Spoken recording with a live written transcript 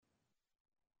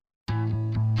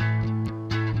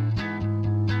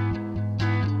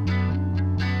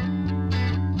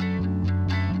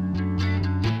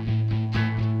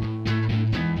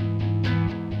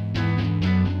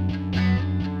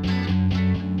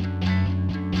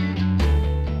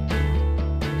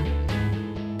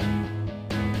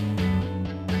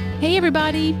Hey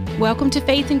everybody, welcome to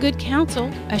Faith and Good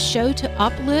Counsel, a show to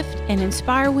uplift and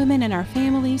inspire women and our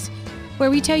families, where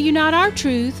we tell you not our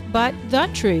truth, but the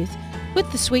truth,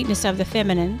 with the sweetness of the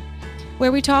feminine,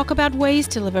 where we talk about ways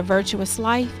to live a virtuous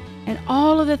life and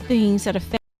all of the things that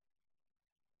affect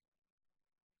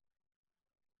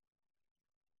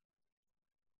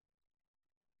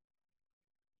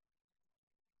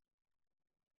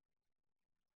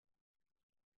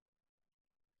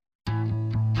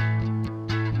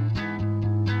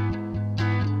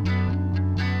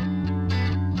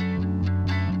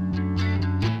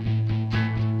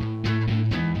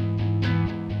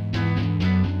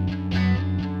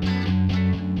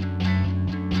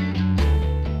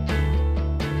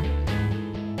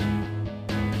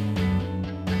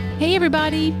Hey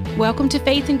everybody, welcome to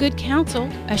Faith and Good Counsel,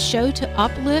 a show to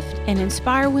uplift and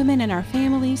inspire women and our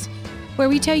families, where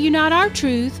we tell you not our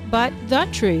truth, but the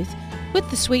truth, with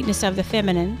the sweetness of the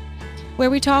feminine,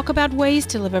 where we talk about ways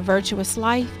to live a virtuous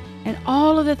life and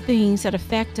all of the things that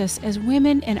affect us as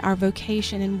women and our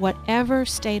vocation in whatever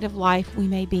state of life we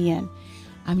may be in.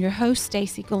 I'm your host,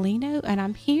 Stacy Galino, and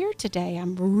I'm here today.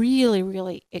 I'm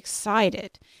really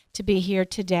excited to be here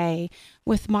today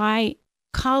with my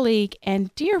colleague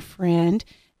and dear friend,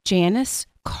 Janice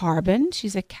Carbon.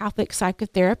 She's a Catholic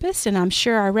psychotherapist, and I'm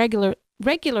sure our regular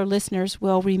listeners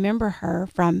will remember her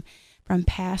from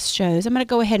past shows. I'm going to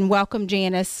go ahead and welcome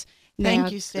Janice.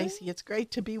 Thank you, Stacy. It's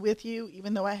great to be with you.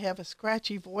 Even though I have a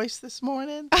scratchy voice this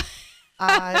morning,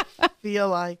 I feel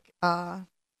like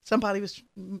somebody was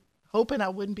hoping I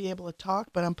wouldn't be able to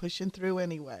talk, but I'm pushing through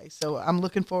anyway. So I'm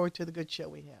looking forward to the good show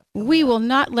we have. We will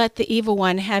not let the evil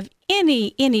one have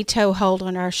any toehold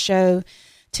on our show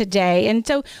today. And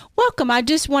so welcome. I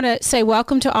just want to say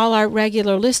welcome to all our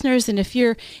regular listeners. And if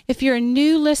you're a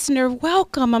new listener,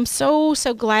 welcome. I'm so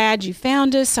glad you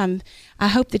found us. I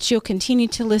hope that you'll continue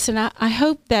to listen. I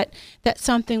hope that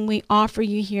something we offer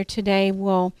you here today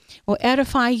will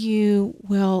edify you,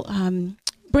 will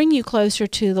bring you closer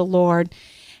to the Lord.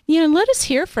 And let us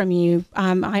hear from you.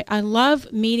 I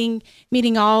love meeting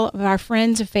all of our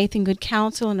friends of Faith and Good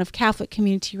Counsel and of Catholic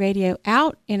Community Radio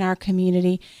out in our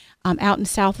community, out in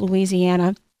South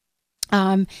Louisiana.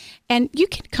 And you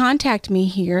can contact me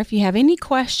here if you have any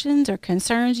questions or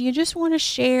concerns. You just want to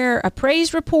share a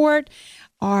praise report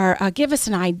or give us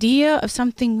an idea of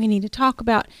something we need to talk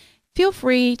about. Feel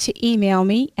free to email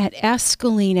me at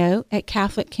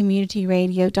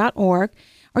scalino@catholiccommunityradio.org,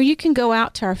 or you can go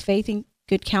out to our Faith and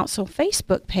Good Counsel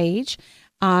Facebook page,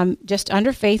 just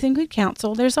under Faith and Good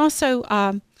Counsel. There's also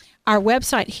our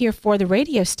website here for the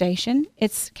radio station.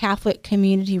 It's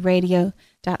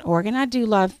catholiccommunityradio.org, and I do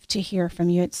love to hear from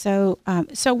you. It's so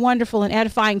wonderful and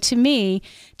edifying to me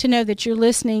to know that you're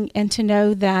listening and to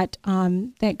know that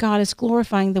that God is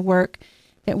glorifying the work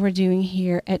that we're doing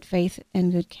here at Faith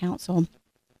and Good Counsel.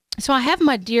 So I have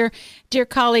my dear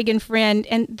colleague and friend,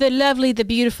 and the lovely, the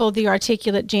beautiful, the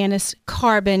articulate Janice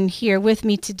Carbon here with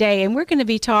me today, and we're going to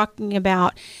be talking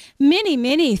about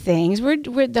many things.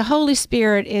 The Holy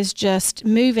Spirit is just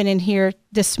moving in here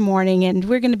this morning, and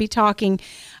we're going to be talking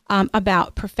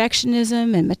about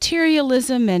perfectionism and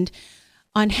materialism and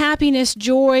unhappiness,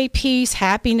 joy, peace,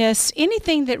 happiness,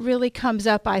 anything that really comes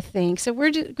up, I think. So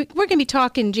we're going to be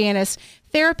talking, Janice,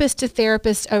 therapist to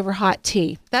therapist over hot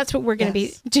tea. That's what we're going to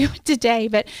be doing today.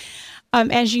 But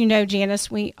as you know, Janice,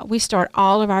 we start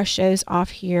all of our shows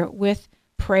off here with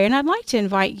prayer. And I'd like to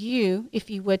invite you, if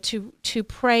you would, to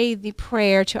pray the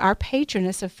prayer to our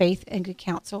patroness of Faith and Good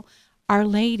Counsel, Our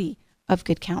Lady of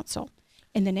Good Counsel.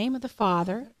 In the name of the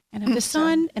Father, and of the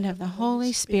Son, and of the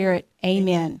Holy Spirit.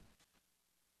 Amen.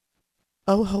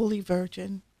 O Holy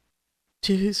Virgin,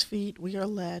 to whose feet we are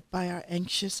led by our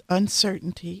anxious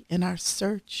uncertainty in our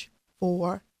search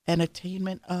for and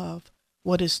attainment of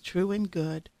what is true and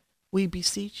good, we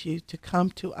beseech you to come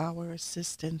to our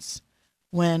assistance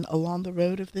when, along the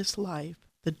road of this life,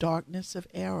 the darkness of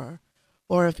error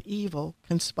or of evil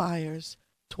conspires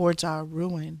towards our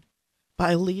ruin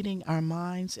by leading our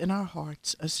minds and our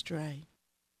hearts astray.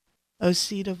 O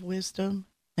seat of wisdom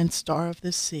and star of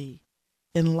the sea,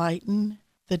 enlighten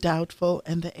the doubtful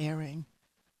and the erring,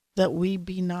 that we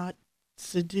be not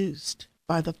seduced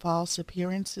by the false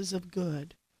appearances of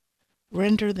good.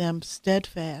 Render them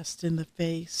steadfast in the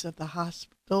face of the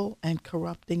hostile and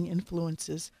corrupting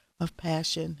influences of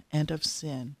passion and of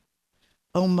sin.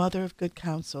 O Mother of Good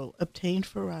Counsel, obtain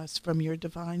for us from your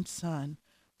divine Son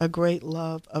a great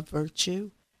love of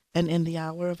virtue, and in the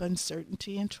hour of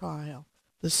uncertainty and trial,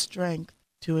 the strength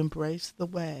to embrace the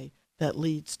way that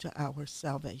leads to our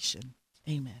salvation.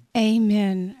 Amen.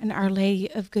 Amen. And Our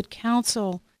Lady of Good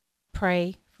Counsel,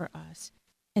 pray for us.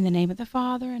 In the name of the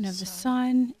Father, and of the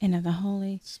Son, and of the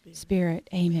Holy Spirit. Spirit.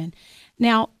 Amen.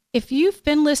 Now, if you've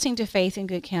been listening to Faith and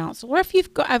Good Counsel, or if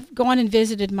I've gone and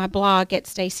visited my blog at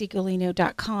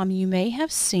stacygolino.com, you may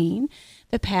have seen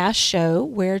the past show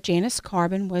where Janice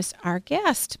Carbon was our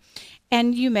guest.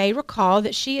 And you may recall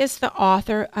that she is the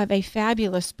author of a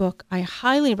fabulous book I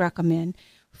highly recommend,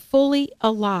 Fully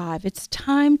Alive. It's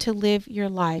Time to Live Your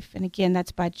Life. And again,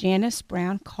 that's by Janice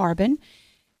Brown Carbon,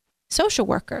 social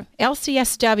worker,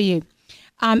 LCSW.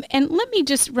 And let me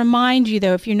just remind you,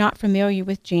 though, if you're not familiar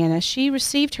with Janice, she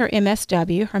received her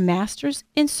MSW, her Master's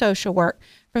in Social Work,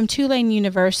 from Tulane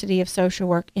University of Social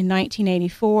Work in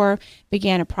 1984,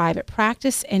 began a private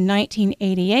practice in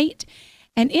 1988.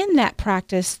 And in that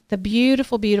practice, the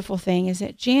beautiful, beautiful thing is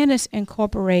that Janice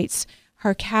incorporates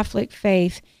her Catholic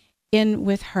faith in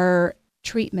with her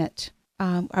treatment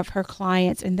of her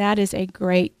clients, and that is a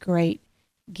great, great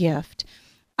gift.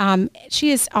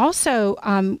 She has also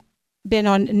been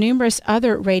on numerous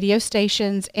other radio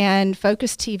stations and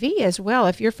Focus TV as well.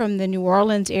 If you're from the New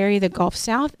Orleans area, the Gulf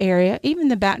South area, even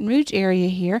the Baton Rouge area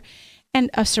here, and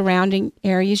surrounding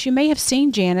areas, you may have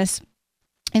seen Janice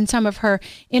in some of her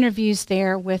interviews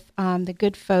there with the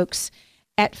good folks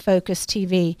at Focus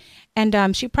TV.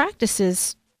 And she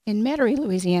practices in Metairie,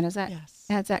 Louisiana. Is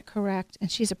that correct?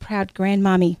 And she's a proud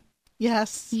grandmommy.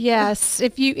 Yes. Yes.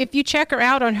 If you check her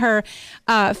out on her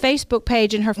Facebook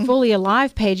page and her Fully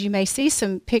Alive page, you may see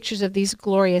some pictures of these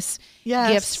glorious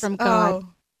gifts from God. Oh,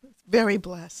 very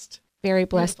blessed. Very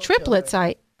blessed. Beautiful Triplets.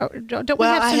 Children.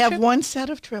 I have one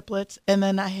set of triplets, and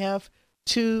then I have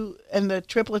two, and the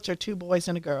triplets are 2 boys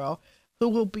and a girl, who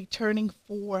will be turning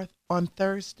 4 on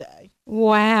Thursday.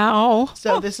 Wow.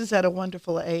 So this is at a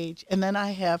wonderful age. And then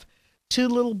I have 2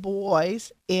 little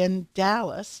boys in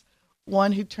Dallas,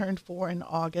 one who turned 4 in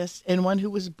August and one who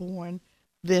was born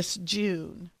this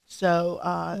June. So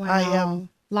I am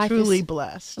truly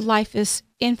blessed. Life is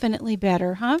infinitely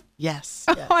better, huh? Yes.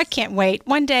 Oh, I can't wait.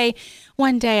 One day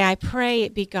I pray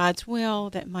it be God's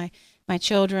will that my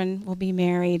children will be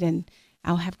married and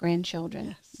I'll have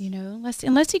grandchildren. Yes.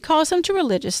 Unless he calls them to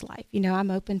religious life. I'm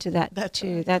open to that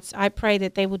too. Right. I pray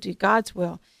that they will do God's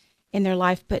will in their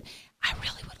life, but I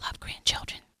really would love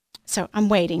grandchildren. So I'm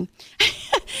waiting.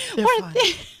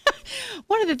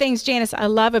 One of the things, Janice, I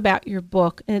love about your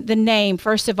book, the name,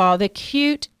 first of all, the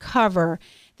cute cover,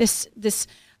 this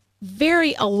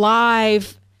very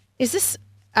alive, is this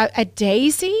a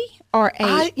daisy or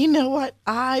a... You know what?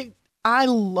 I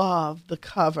love the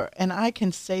cover, and I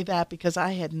can say that because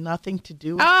I had nothing to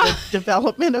do with the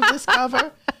development of this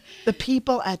cover. The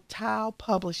people at Tao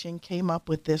Publishing came up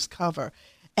with this cover.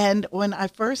 And when I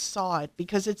first saw it,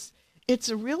 because it's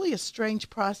really a strange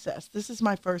process. This is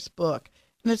my first book,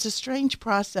 and it's a strange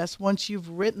process once you've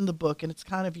written the book and it's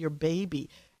kind of your baby.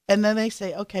 And then they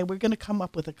say, okay, we're going to come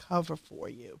up with a cover for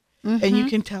you. Mm-hmm. And you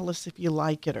can tell us if you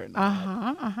like it or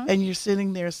not. And you're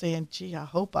sitting there saying, gee, I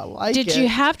hope I like it. Did you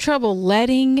have trouble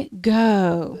letting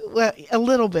go? Well, a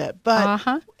little bit.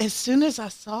 But as soon as I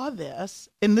saw this,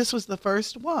 and this was the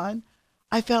first one,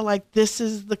 I felt like this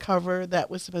is the cover that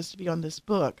was supposed to be on this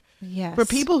book. Yes. For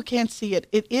people who can't see it,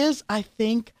 it is, I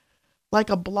think, like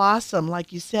a blossom,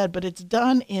 like you said, but it's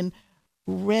done in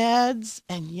reds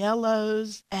and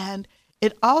yellows, and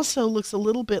it also looks a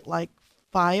little bit like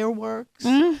fireworks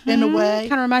in a way.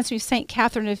 Kind of reminds me of St.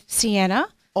 Catherine of Siena.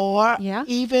 Or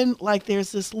even like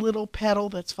there's this little petal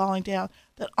that's falling down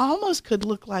that almost could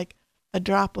look like a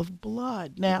drop of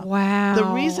blood. Now, wow. The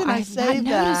reason I say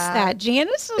that,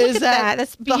 Janice, look is at that.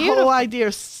 That's beautiful. The whole idea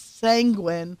of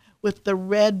sanguine with the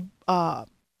red,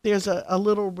 there's a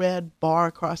little red bar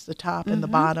across the top and the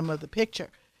bottom of the picture.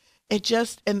 It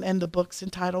just, and the book's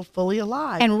entitled Fully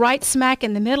Alive. And right smack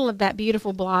in the middle of that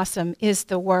beautiful blossom is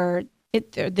the word,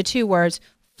 the 2 words,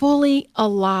 fully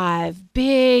alive,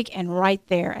 big and right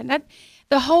there. And that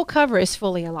the whole cover is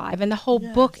fully alive, and the whole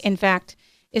book, in fact,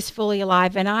 is fully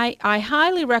alive. And I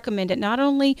highly recommend it, not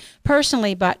only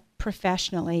personally, but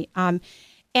professionally. And,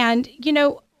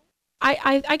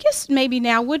 I guess maybe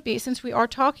now would be, since we are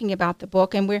talking about the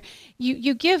book, and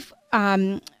you give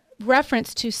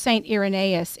reference to St.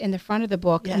 Irenaeus in the front of the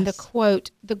book, and the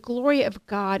quote, "The glory of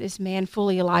God is man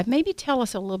fully alive." Maybe tell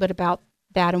us a little bit about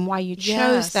that and why you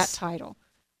chose that title.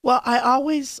 Well, I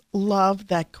always loved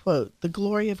that quote, "The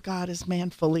glory of God is man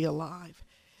fully alive."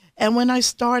 And when I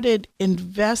started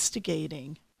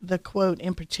investigating the quote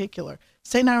in particular,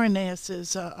 St. Irenaeus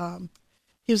is,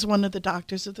 he was one of the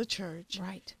doctors of the church.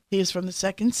 Right. He is from the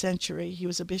 2nd century. He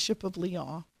was a bishop of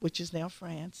Lyon, which is now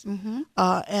France.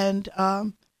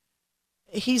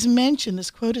 He's mentioned, this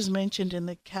quote is mentioned in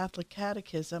the Catholic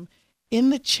Catechism in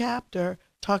the chapter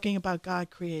talking about God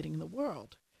creating the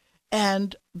world.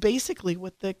 And basically,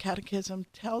 what the Catechism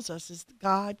tells us is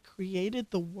God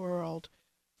created the world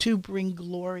to bring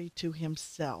glory to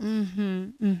himself. Mm-hmm.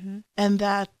 Mm-hmm. And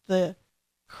that the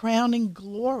crowning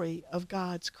glory of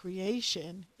God's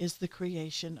creation is the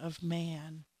creation of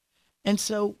man. And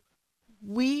so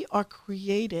we are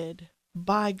created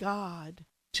by God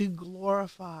to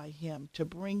glorify him, to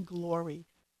bring glory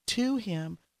to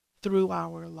him through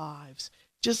our lives.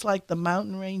 Just like the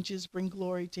mountain ranges bring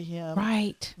glory to him,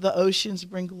 Right. the oceans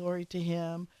bring glory to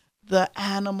him, the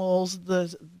animals,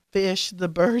 the fish, the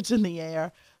birds in the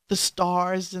air, the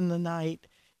stars in the night,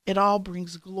 it all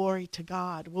brings glory to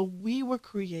God. Well, we were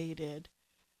created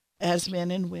as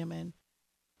men and women,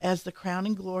 as the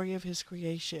crowning glory of his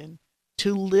creation,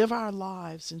 to live our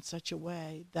lives in such a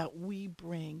way that we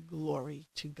bring glory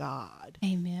to God.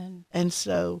 Amen. And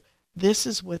so this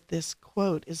is what this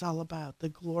quote is all about. The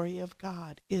glory of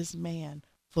God is man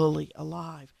fully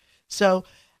alive. So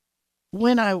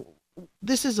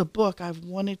this is a book I've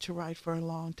wanted to write for a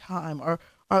long time, or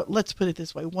let's put it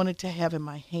this way, wanted to have in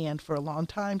my hand for a long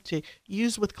time to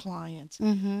use with clients.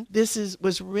 Mm-hmm. This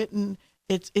was written,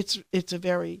 it's a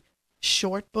very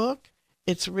short book.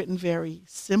 It's written very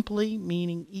simply,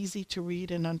 meaning easy to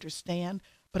read and understand,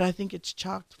 but I think it's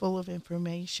chock full of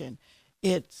information.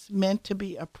 It's meant to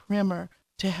be a primer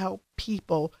to help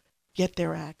people get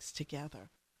their acts together.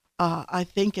 I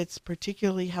think it's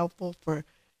particularly helpful for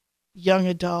young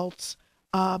adults,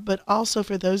 but also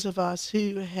for those of us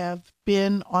who have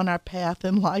been on our path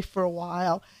in life for a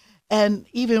while. And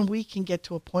even we can get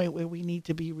to a point where we need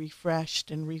to be refreshed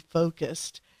and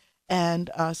refocused. And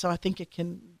so I think it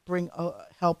can bring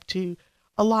help to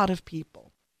a lot of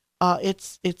people.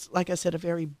 It's like I said, a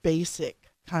very basic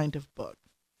kind of book.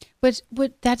 But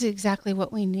that's exactly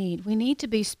what we need. We need to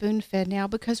be spoon-fed now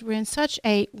because we're in such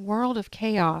a world of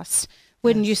chaos.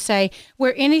 Wouldn't you say?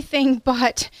 We're anything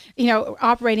but,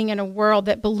 operating in a world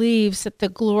that believes that the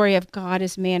glory of God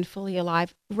is man fully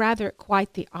alive. Rather,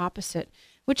 quite the opposite,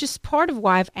 which is part of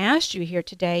why I've asked you here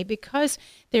today, because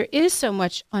there is so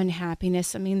much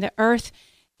unhappiness. I mean, the earth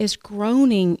is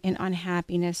groaning in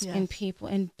unhappiness and people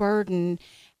and burden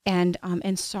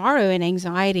and sorrow and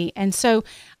anxiety. And so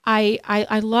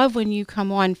I love when you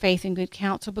come on Faith and Good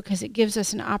Counsel, because it gives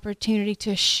us an opportunity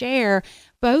to share,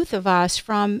 both of us,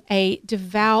 from a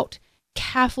devout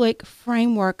Catholic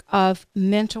framework of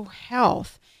mental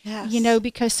health. Yes.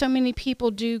 Because so many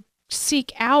people do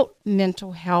seek out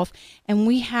mental health, and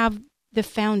we have the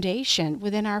foundation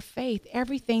within our faith,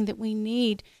 everything that we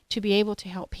need to be able to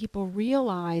help people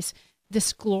realize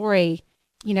this glory,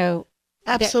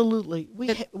 Absolutely.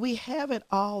 We have it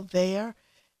all there.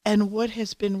 And what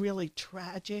has been really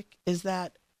tragic is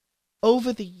that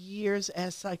over the years,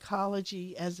 as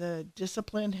psychology as a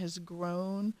discipline has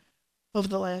grown over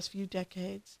the last few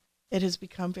decades, it has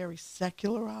become very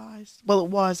secularized. Well, it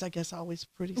was, I guess, always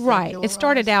pretty secularized. Right. It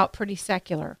started out pretty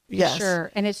secular, for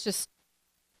sure. And it's just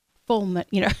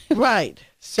Right.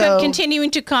 So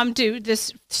continuing to come to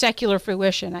this secular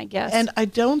fruition, I guess. And I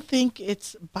don't think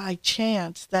it's by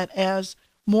chance that as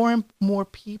more and more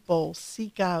people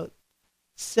seek out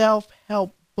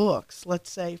self-help books, let's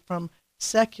say from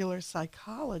secular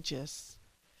psychologists,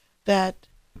 that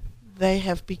they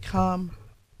have become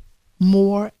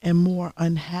more and more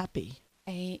unhappy.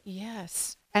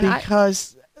 Yes.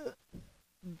 Because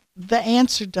the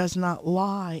answer does not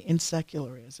lie in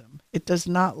secularism. It does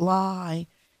not lie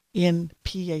in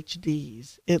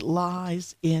PhDs. It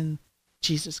lies in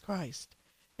Jesus Christ.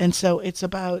 And so it's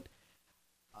about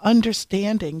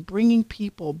understanding, bringing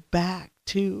people back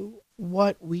to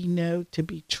what we know to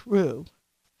be true.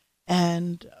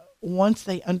 And once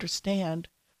they understand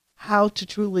how to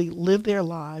truly live their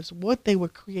lives, what they were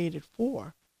created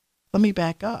for, let me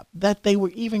back up, that they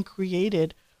were even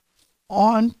created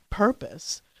on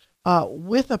purpose,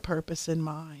 with a purpose in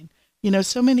mind.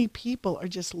 So many people are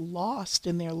just lost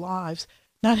in their lives,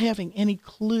 not having any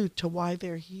clue to why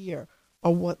they're here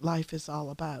or what life is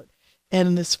all about.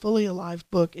 And this Fully Alive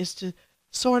book is to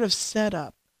sort of set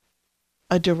up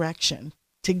a direction,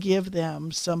 to give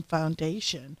them some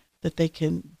foundation that they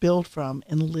can build from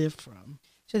and live from.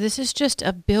 So this is just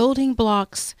a building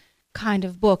blocks kind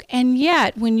of book. And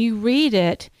yet, when you read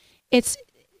it, it's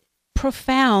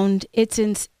profound. It's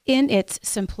in its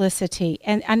simplicity.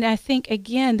 And I think,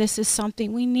 again, this is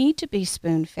something we need to be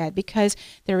spoon-fed, because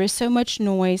there is so much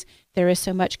noise, there is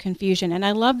so much confusion. And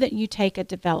I love that you take a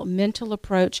developmental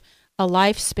approach, a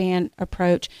lifespan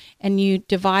approach, and you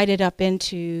divide it up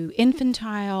into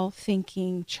infantile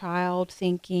thinking, child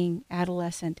thinking,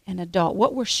 adolescent, and adult,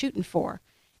 what we're shooting for.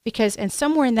 because, and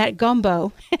somewhere in that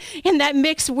gumbo, in that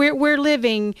mix, we're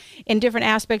living in different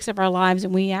aspects of our lives,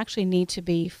 and we actually need to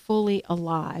be fully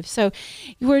alive. So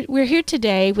we're here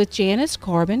today with Janice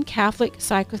Corbin, Catholic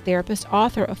psychotherapist,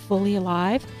 author of Fully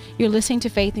Alive. You're listening to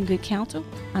Faith and Good Counsel.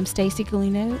 I'm Stacy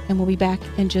Galino, and we'll be back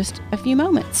in just a few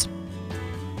moments.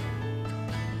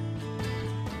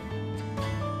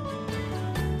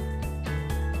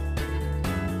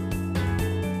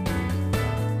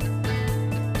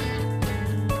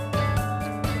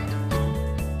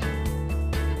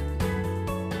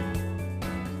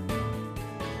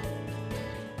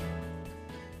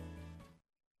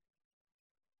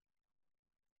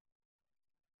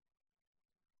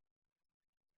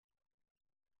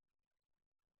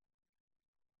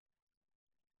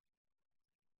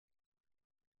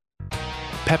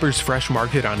 Pepper's Fresh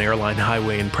Market on Airline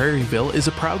Highway in Prairieville is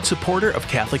a proud supporter of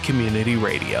Catholic Community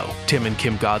Radio. Tim and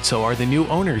Kim Godso are the new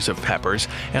owners of Pepper's,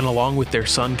 and along with their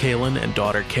son Kalen and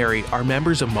daughter Carrie, are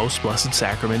members of Most Blessed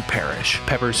Sacrament Parish.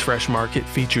 Pepper's Fresh Market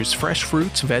features fresh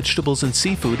fruits, vegetables, and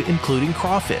seafood, including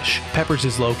crawfish. Pepper's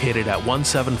is located at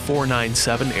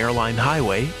 17497 Airline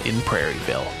Highway in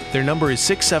Prairieville. Their number is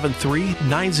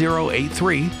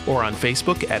 673-9083 or on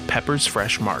Facebook at Pepper's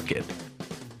Fresh Market.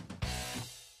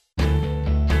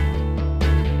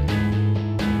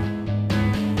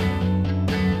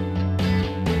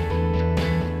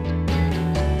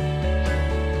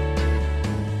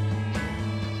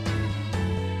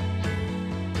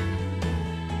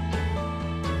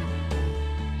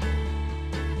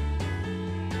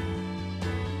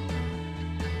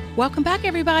 Welcome back,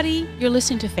 everybody. You're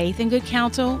listening to Faith and Good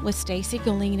Counsel with Stacy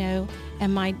Galino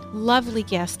and my lovely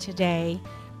guest today,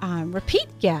 repeat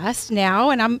guest now,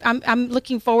 and I'm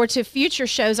looking forward to future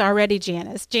shows already.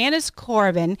 Janice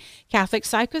Corbin, Catholic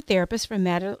psychotherapist from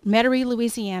Metairie,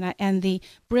 Louisiana, and the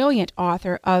brilliant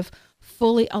author of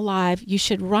Fully Alive. You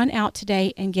should run out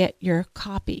today and get your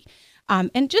copy.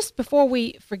 And just before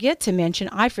we forget to mention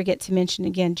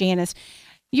again, Janice.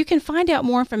 You can find out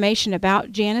more information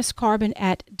about Janice Corbin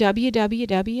at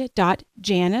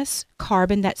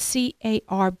www.janicecarbon, that's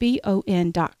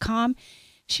CARBON.com.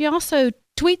 She also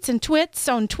tweets and twits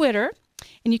on Twitter,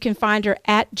 and you can find her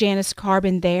at Janice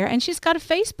Corbin there. And she's got a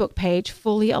Facebook page,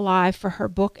 Fully Alive, for her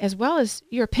book, as well as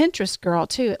you're a Pinterest girl,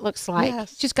 too, it looks like.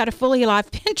 Yes. She's got a Fully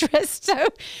Alive Pinterest. So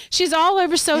she's all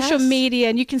over social media,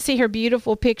 and you can see her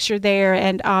beautiful picture there.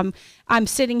 And I'm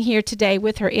sitting here today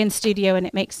with her in studio, and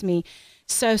it makes me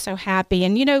so happy.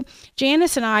 And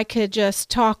Janice and I could just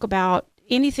talk about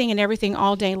anything and everything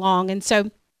all day long, and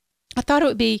so I thought it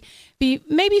would be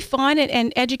maybe fun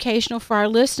and educational for our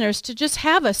listeners to just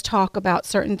have us talk about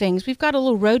certain things. We've got a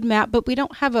little roadmap, but we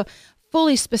don't have a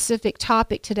fully specific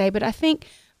topic today. But I think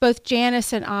both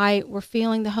Janice and I were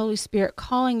feeling the Holy Spirit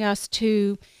calling us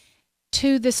to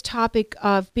this topic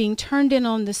of being turned in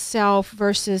on the self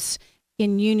versus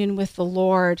in union with the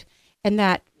Lord, and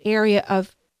that area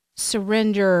of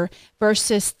surrender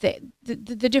versus the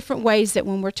different ways that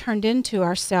when we're turned into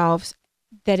ourselves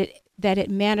that it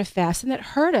manifests and that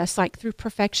hurt us, like through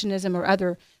perfectionism or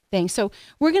other things. So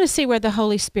we're going to see where the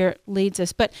Holy Spirit leads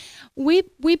us. But we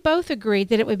both agreed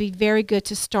that it would be very good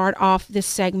to start off this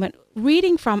segment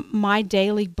reading from My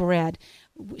Daily Bread.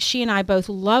 She and I both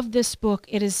love this book.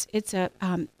 It's a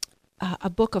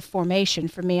book of formation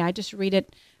for me. I just read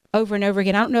it over and over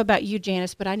again. I don't know about you,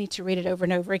 Janice, but I need to read it over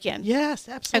and over again. Yes,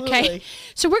 absolutely. Okay.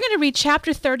 So we're going to read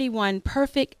chapter 31,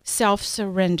 Perfect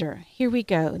Self-Surrender. Here we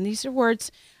go. And these are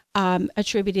words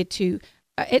attributed to,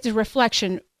 it's a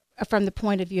reflection from the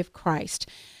point of view of Christ.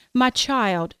 My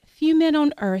child, few men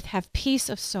on earth have peace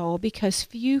of soul because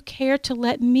few care to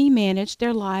let me manage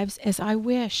their lives as I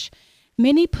wish.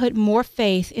 Many put more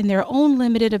faith in their own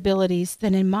limited abilities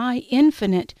than in my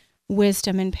infinite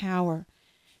wisdom and power.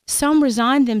 Some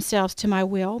resign themselves to my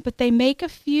will, but they make a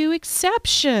few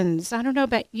exceptions. I don't know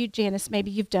about you, Janice.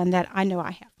 Maybe you've done that. I know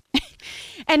I have.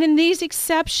 And in these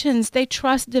exceptions, they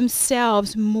trust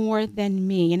themselves more than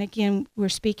me. And again, we're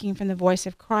speaking from the voice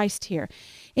of Christ here.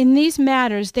 In these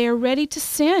matters, they are ready to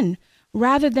sin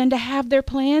rather than to have their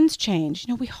plans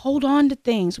changed. We hold on to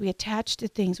things. We attach to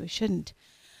things we shouldn't.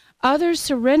 Others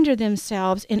surrender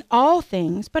themselves in all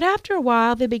things, but after a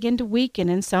while, they begin to weaken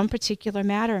in some particular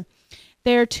matter.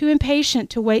 They are too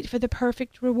impatient to wait for the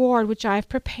perfect reward which I have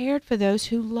prepared for those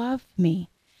who love me.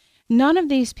 None of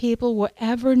these people will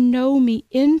ever know me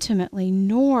intimately,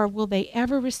 nor will they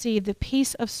ever receive the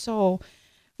peace of soul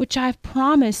which I have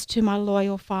promised to my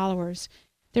loyal followers.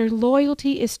 Their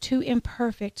loyalty is too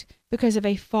imperfect because of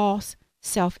a false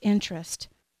self-interest.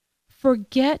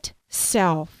 Forget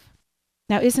self.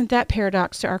 Now, isn't that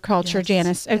paradox to our culture, Yes,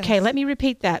 Janice? Okay, yes. Let me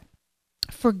repeat that.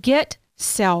 Forget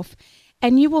self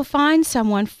and you will find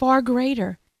someone far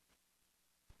greater,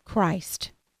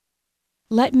 Christ.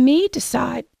 Let me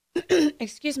decide,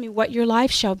 excuse me, what your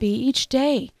life shall be each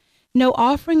day. No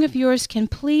offering of yours can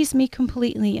please me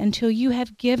completely until you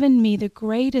have given me the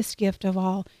greatest gift of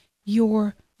all,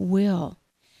 your will.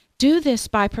 Do this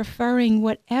by preferring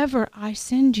whatever I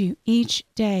send you each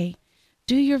day.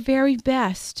 Do your very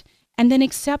best, and then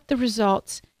accept the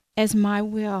results as my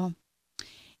will.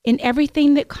 In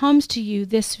everything that comes to you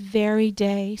this very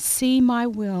day, see my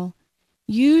will.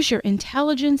 Use your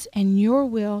intelligence and your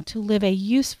will to live a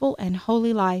useful and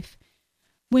holy life.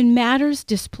 When matters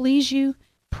displease you,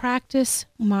 practice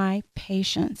my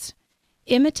patience.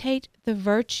 Imitate the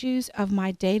virtues of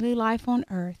my daily life on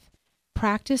earth.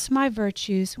 Practice my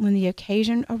virtues when the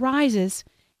occasion arises,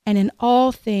 and in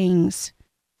all things,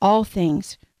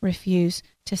 refuse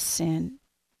to sin.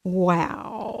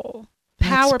 Wow.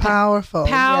 That's powerful.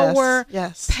 Power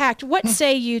Yes. packed. What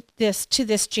say you to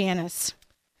this, Janice?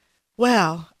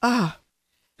 Well, I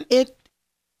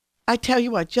tell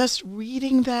you what, just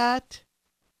reading that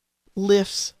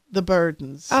lifts the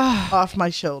burdens off my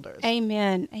shoulders.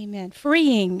 Amen. Amen.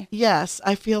 Freeing. Yes,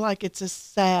 I feel like it's a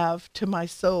salve to my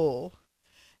soul.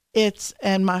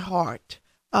 And my heart.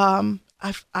 I'm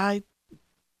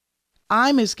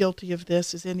as guilty of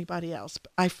this as anybody else.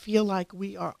 I feel like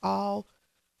we are all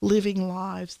living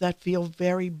lives that feel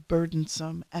very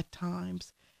burdensome at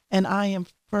times. And I am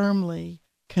firmly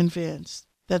convinced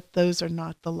that those are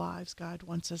not the lives God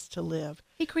wants us to live.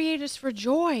 He created us for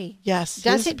joy. Yes.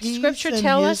 Doesn't Scripture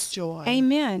tell us? Joy.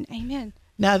 Amen. Amen.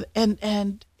 Now,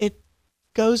 and it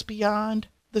goes beyond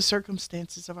the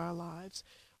circumstances of our lives.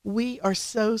 We are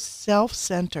so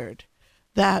self-centered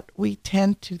that we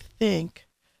tend to think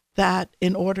that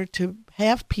in order to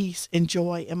have peace and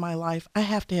joy in my life, I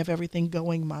have to have everything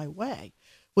going my way,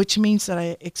 which means that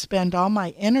I expend all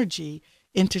my energy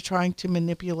into trying to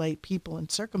manipulate people and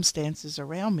circumstances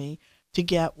around me to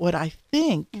get what I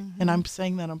think, and I'm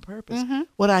saying that on purpose,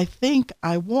 what I think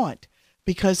I want,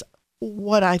 because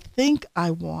what I think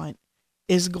I want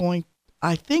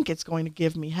I think it's going to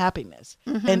give me happiness.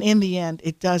 And in the end,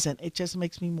 it doesn't. It just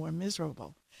makes me more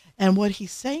miserable. And what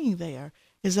he's saying there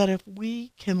is that if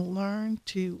we can learn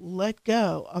to let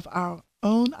go of our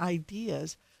own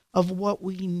ideas of what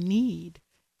we need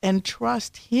and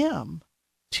trust him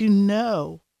to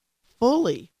know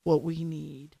fully what we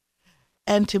need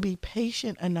and to be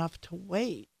patient enough to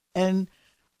wait and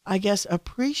I guess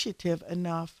appreciative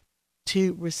enough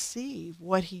to receive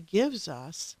what he gives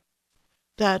us,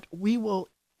 that we will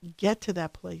get to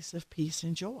that place of peace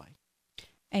and joy.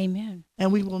 Amen.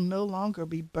 And we will no longer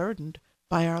be burdened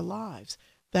by our lives,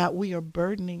 that we are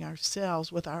burdening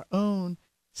ourselves with our own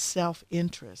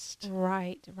self-interest.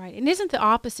 Right, right. And isn't the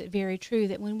opposite very true,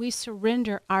 that when we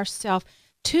surrender ourselves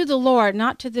to the Lord,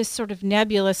 not to this sort of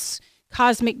nebulous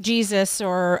cosmic Jesus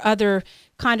or other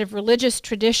kind of religious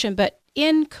tradition, but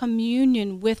in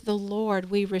communion with the Lord,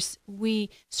 we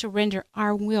surrender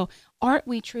our will. Aren't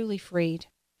we truly freed?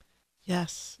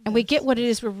 Yes. And we get what it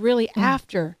is we're really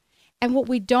after. And what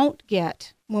we don't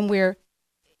get when we're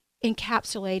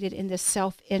encapsulated in this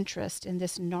self-interest and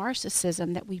this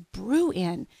narcissism that we brew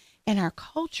in our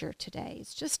culture today.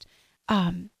 It's just,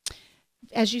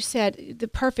 as you said, the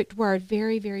perfect word,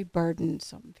 very, very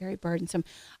burdensome, very burdensome.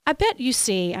 I bet you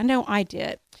see, I know I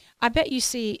did, I bet you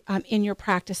see in your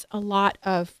practice a lot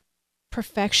of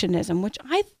perfectionism, which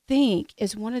I think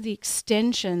is one of the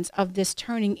extensions of this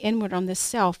turning inward on the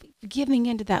self, giving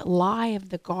into that lie of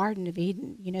the Garden of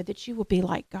Eden, that you will be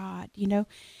like God,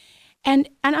 And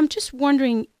I'm just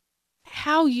wondering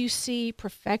how you see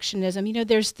perfectionism.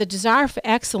 There's the desire for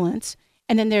excellence,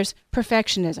 and then there's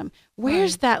perfectionism.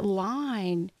 Where's that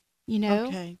line,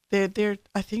 Okay.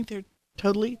 I think they're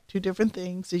totally two different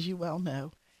things, as you well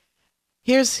know.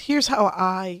 Here's how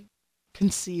I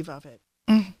conceive of it.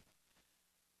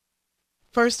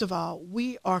 First of all,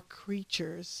 we are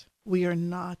creatures. We are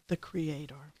not the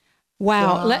creator.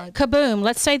 Wow. Kaboom.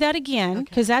 Let's say that again,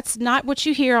 because that's not what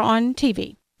you hear on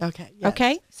TV. Okay. Yes.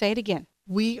 Okay. Say it again.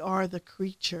 We are the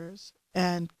creatures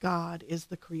and God is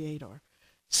the creator.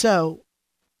 So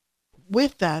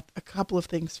with that, a couple of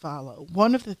things follow.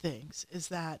 One of the things is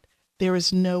that there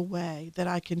is no way that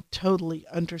I can totally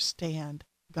understand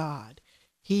God.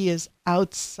 He is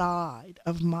outside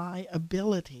of my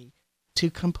ability to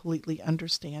completely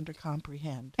understand or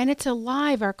comprehend. And it's a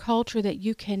lie of our culture that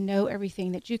you can know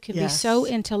everything, that you can be so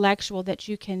intellectual that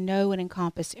you can know and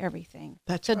encompass everything.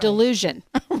 That's a delusion,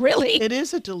 really. It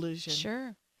is a delusion.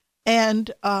 Sure.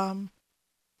 And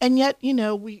yet,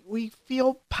 we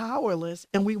feel powerless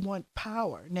and we want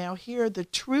power. Now here, the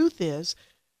truth is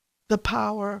the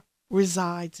power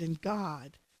resides in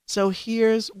God. So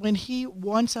here's when he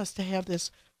wants us to have this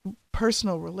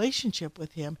personal relationship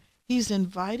with him, he's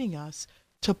inviting us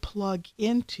to plug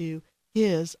into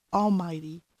his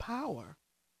almighty power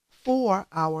for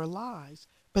our lives.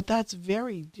 But that's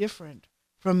very different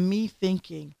from me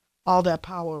thinking all that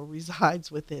power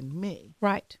resides within me.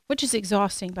 Right. Which is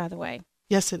exhausting, by the way.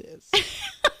 Yes, it is.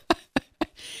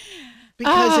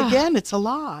 Because again, it's a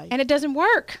lie. And it doesn't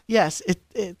work. Yes,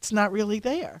 it's not really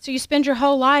there. So you spend your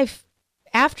whole life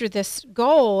after this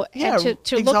goal and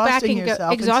to look back and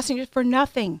go, exhausting it for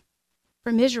nothing,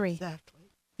 for misery.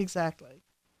 Exactly.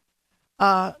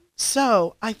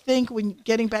 So I think when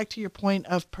getting back to your point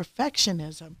of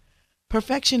perfectionism,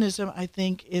 I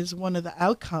think is one of the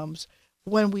outcomes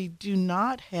when we do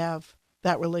not have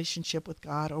that relationship with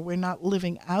God, or we're not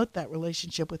living out that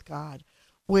relationship with God,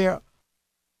 where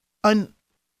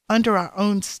under our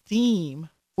own steam,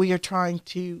 we are trying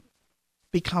to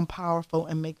become powerful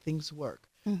and make things work.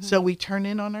 Mm-hmm. So we turn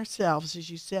in on ourselves, as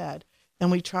you said, and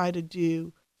we try to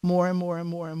do more and more and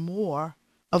more and more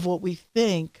of what we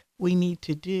think we need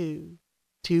to do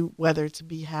to, whether it's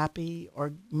be happy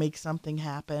or make something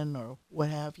happen or what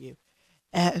have you.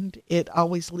 And it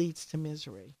always leads to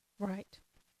misery. Right.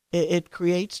 It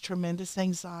creates tremendous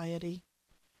anxiety.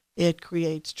 It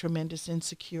creates tremendous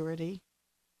insecurity.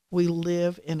 We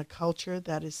live in a culture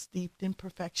that is steeped in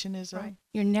perfectionism. Right.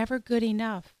 You're never good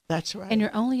enough. That's right. And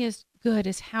you're only as good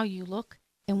as how you look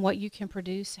and what you can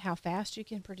produce, how fast you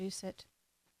can produce it.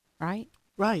 Right?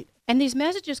 Right. And these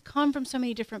messages come from so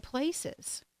many different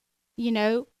places. You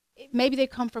know, maybe they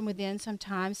come from within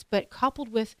sometimes, but coupled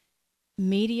with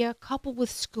media, coupled with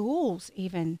schools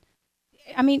even.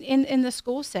 I mean, in the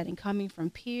school setting, coming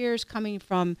from peers, coming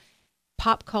from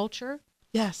pop culture.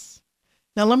 Yes.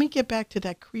 Now, let me get back to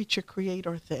that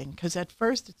creator thing, because at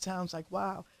first it sounds like,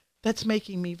 wow, that's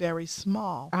making me very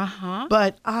small. Uh-huh.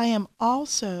 But I am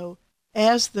also,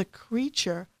 as the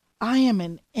creature, I am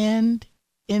an end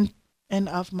in and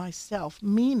of myself,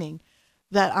 meaning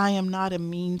that I am not a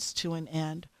means to an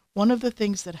end. One of the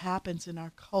things that happens in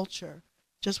our culture,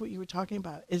 just what you were talking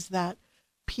about, is that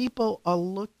people are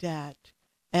looked at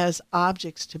as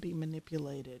objects to be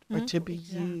manipulated or to be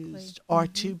used or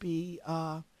to be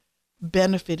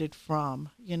benefited from,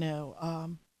 you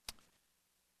know.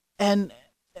 And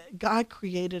God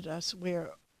created us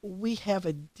where we have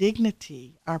a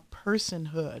dignity, our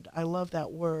personhood. I love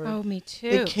that word. Oh, me too.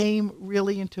 It came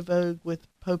really into vogue with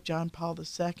Pope John Paul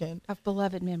II. Of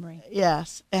beloved memory.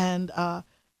 Yes. And,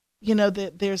 you know,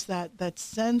 there's that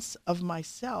sense of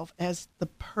myself as the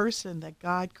person that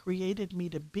God created me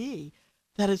to be,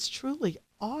 that is truly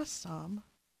awesome.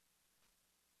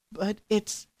 But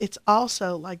it's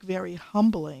also like very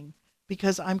humbling,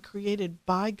 because I'm created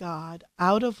by God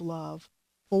out of love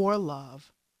for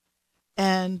love.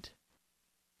 And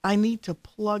I need to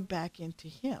plug back into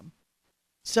him.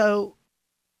 So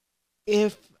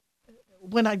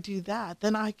when I do that,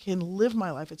 then I can live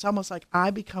my life. It's almost like I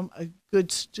become a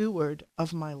good steward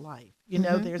of my life. You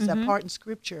know, there's that part in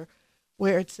Scripture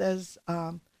where it says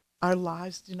our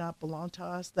lives do not belong to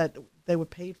us, that they were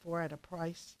paid for at a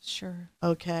price. Sure.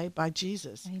 Okay, by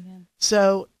Jesus. Amen.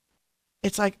 So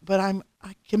it's like, but I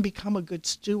can become a good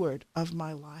steward of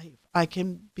my life. I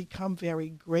can become very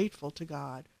grateful to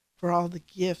God for all the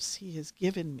gifts he has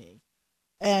given me.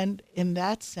 And in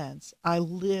that sense, I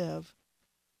live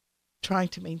trying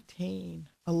to maintain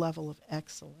a level of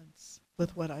excellence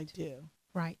with what I do.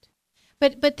 Right.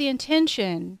 But the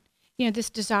intention, you know, this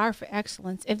desire for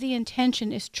excellence, if the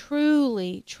intention is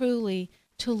truly, truly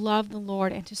to love the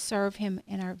Lord and to serve him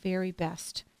in our very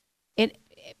best,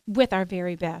 with our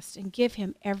very best, and give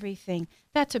him everything,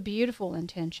 that's a beautiful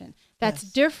intention. That's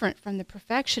different from the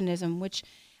perfectionism, which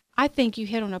I think you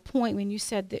hit on a point when you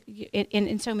said that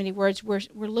in so many words, we're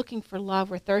looking for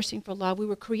love, we're thirsting for love, we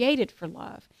were created for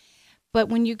love. But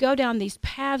when you go down these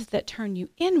paths that turn you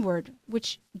inward,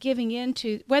 which giving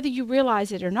into, whether you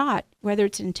realize it or not, whether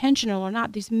it's intentional or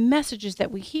not, these messages that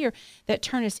we hear that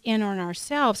turn us in on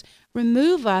ourselves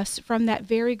remove us from that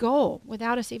very goal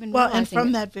without us even realizing it. Well, and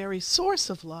from that very source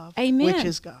of love, Amen. Which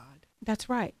is God. That's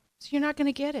right. So you're not going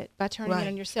to get it by turning it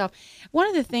on yourself. One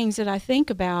of the things that I think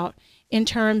about in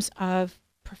terms of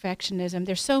perfectionism,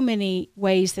 there's so many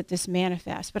ways that this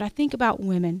manifests, but I think about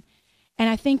women. And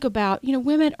I think about, you know,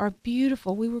 women are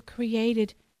beautiful. We were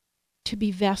created to be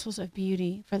vessels of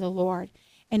beauty for the Lord.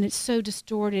 And it's so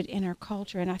distorted in our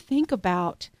culture. And I think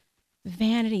about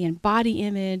vanity and body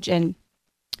image and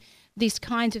these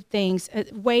kinds of things,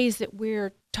 ways that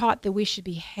we're taught that we should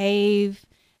behave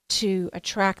to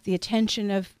attract the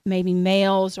attention of maybe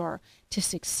males or to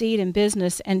succeed in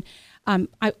business. And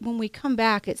when we come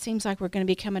back, it seems like we're going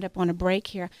to be coming up on a break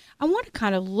here. I want to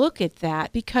kind of look at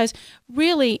that because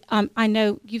really, I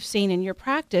know you've seen in your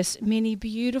practice many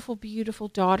beautiful, beautiful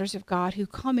daughters of God who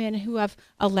come in who have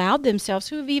allowed themselves,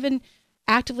 who have even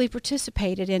actively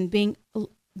participated in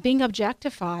being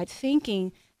objectified,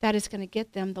 thinking that is going to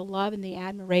get them the love and the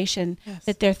admiration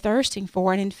that they're thirsting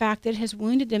for. And in fact, it has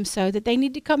wounded them so that they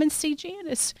need to come and see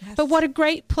Janice. Yes. But what a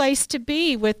great place to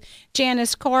be with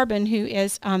Janice Corbin, who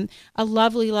is a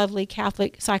lovely, lovely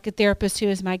Catholic psychotherapist who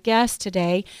is my guest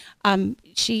today.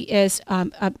 She is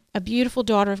a beautiful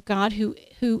daughter of God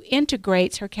who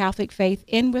integrates her Catholic faith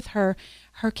in with her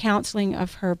counseling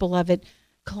of her beloved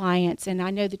clients. And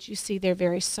I know that you see their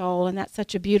very soul, and that's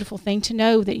such a beautiful thing to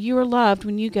know that you are loved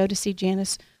when you go to see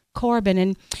Janice Corbin.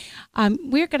 And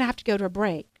we're going to have to go to a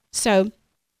break. So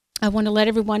I want to let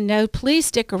everyone know, please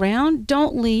stick around.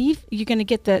 Don't leave. You're going to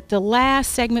get the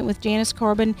last segment with Janice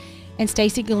Corbin and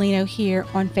Stacy Galino here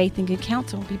on Faith and Good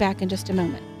Counsel. We'll be back in just a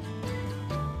moment.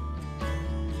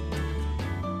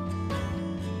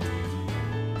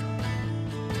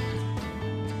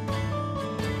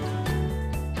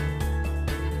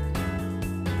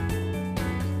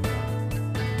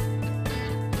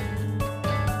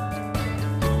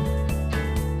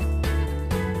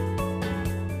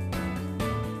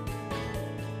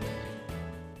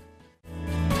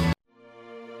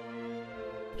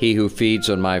 He who feeds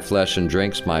on my flesh and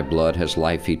drinks my blood has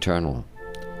life eternal,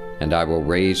 and I will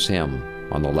raise him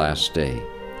on the last day.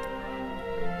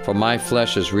 For my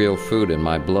flesh is real food and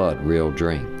my blood real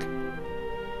drink.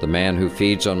 The man who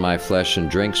feeds on my flesh and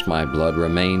drinks my blood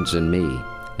remains in me,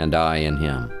 and I in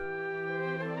him.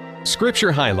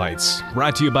 Scripture Highlights,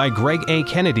 brought to you by Greg A.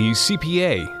 Kennedy,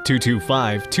 CPA,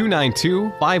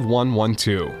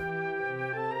 225-292-5112.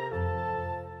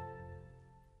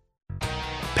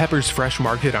 Pepper's Fresh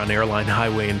Market on Airline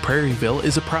Highway in Prairieville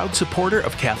is a proud supporter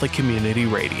of Catholic Community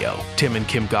Radio. Tim and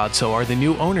Kim Godso are the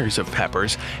new owners of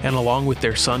Pepper's, and along with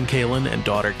their son Kalen and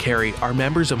daughter Carrie, are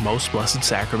members of Most Blessed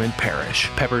Sacrament Parish.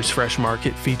 Pepper's Fresh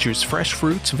Market features fresh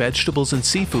fruits, vegetables, and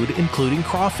seafood, including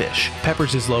crawfish.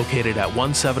 Pepper's is located at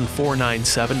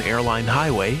 17497 Airline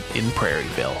Highway in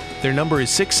Prairieville. Their number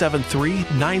is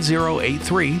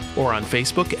 673-9083 or on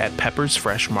Facebook at Pepper's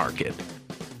Fresh Market.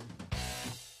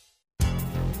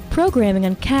 Programming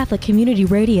on Catholic Community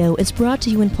Radio is brought to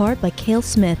you in part by Cale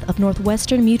Smith of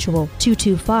Northwestern Mutual,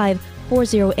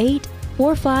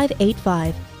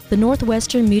 225-408-4585. The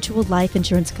Northwestern Mutual Life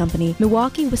Insurance Company,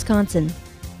 Milwaukee, Wisconsin.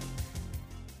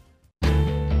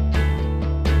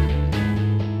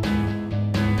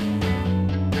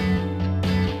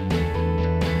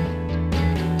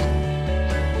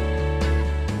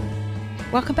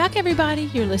 Welcome back, everybody.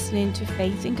 You're listening to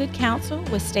Faith and Good Counsel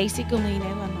with Stacy Galino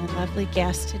and my lovely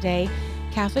guest today,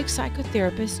 Catholic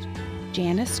psychotherapist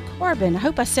Janice Corbin. I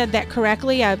hope I said that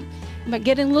correctly. I'm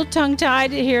getting a little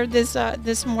tongue-tied here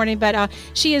this morning, but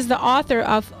she is the author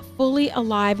of Fully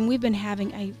Alive, and we've been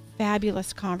having a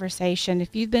fabulous conversation.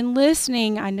 If you've been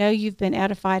listening, I know you've been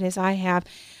edified as I have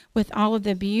with all of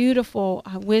the beautiful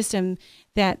wisdom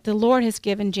that the Lord has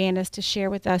given Janice to share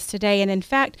with us today. And in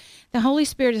fact, the Holy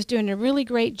Spirit is doing a really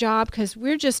great job because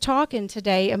we're just talking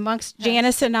today amongst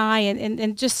Janice and I,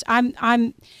 and just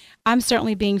I'm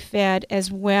certainly being fed as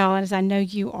well, as I know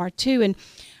you are too. And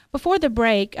before the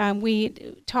break, we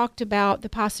talked about the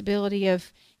possibility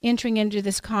of entering into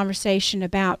this conversation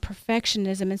about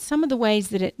perfectionism and some of the ways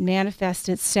that it manifests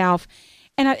itself.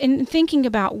 And in thinking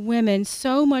about women,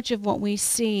 so much of what we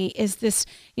see is this,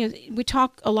 we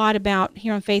talk a lot about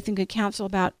here on Faith and Good Counsel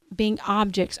about being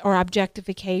objects or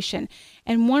objectification.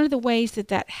 And one of the ways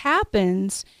that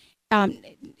happens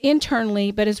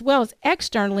internally, but as well as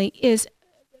externally, is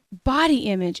body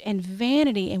image and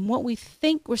vanity and what we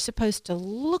think we're supposed to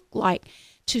look like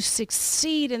to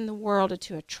succeed in the world or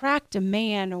to attract a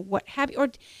man or what have you. Or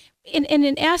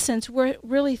in essence, we're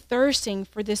really thirsting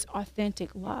for this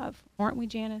authentic love, aren't we,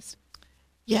 Janice?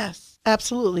 Yes,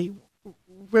 absolutely.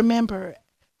 Remember,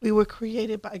 we were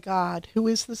created by God, who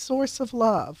is the source of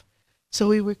love. So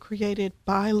we were created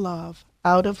by love,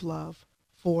 out of love,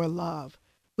 for love.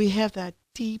 We have that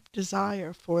deep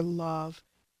desire for love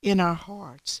in our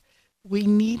hearts. We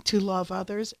need to love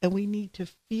others, and we need to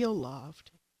feel loved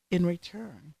in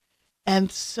return.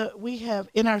 And so we have,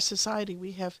 in our society,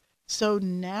 we have so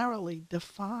narrowly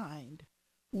defined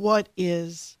what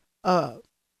is,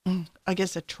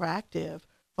 attractive,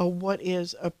 or what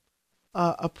is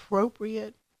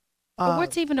appropriate. Or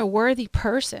what's even a worthy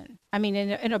person? I mean,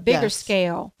 in a bigger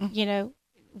scale,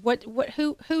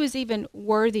 Mm-hmm. who is even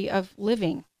worthy of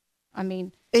living? I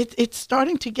mean, It's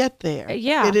starting to get there.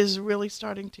 Yeah. It is really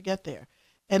starting to get there.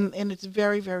 And it's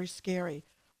very, very scary.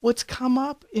 What's come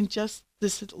up in just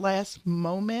this last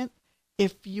moment,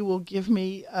 if you will give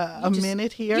me a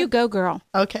minute here. You go, girl.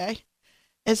 Okay.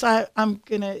 As I'm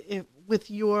going to, with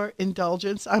your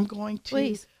indulgence, I'm going to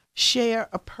Please. share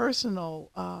a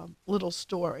personal little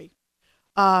story.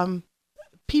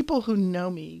 People who know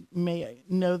me may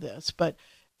know this, but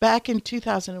back in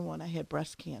 2001, I had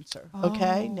breast cancer.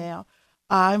 Okay. Oh. Now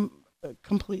I'm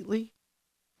completely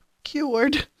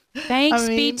cured. Thanks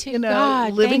be to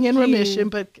God. Living Thank in you. remission,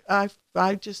 but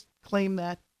I just claim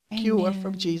that cure Amen.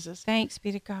 from Jesus. Thanks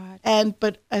be to God.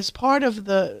 But as part of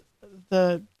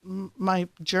my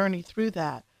journey through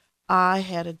that, I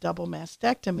had a double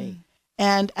mastectomy.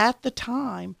 And at the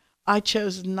time, I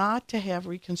chose not to have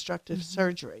reconstructive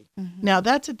surgery. Now,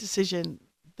 that's a decision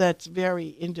that's very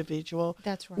individual.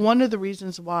 That's right. One of the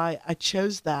reasons why I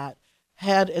chose that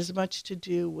had as much to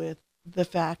do with the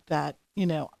fact that,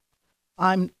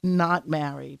 I'm not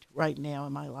married right now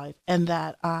in my life, and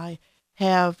that I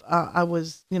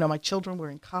was, my children were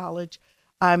in college.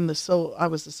 I was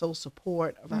the sole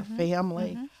support of our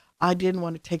family. I didn't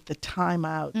want to take the time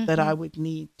out that I would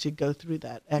need to go through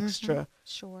that extra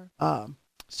Sure.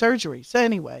 surgery. So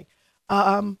anyway,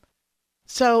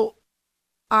 so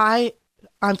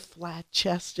I'm flat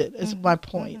chested is my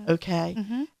point.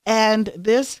 Okay. And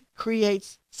this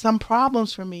creates some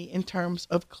problems for me in terms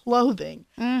of clothing.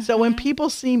 So when people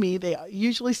see me, they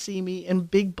usually see me in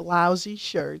big blousy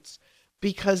shirts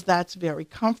because that's very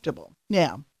comfortable.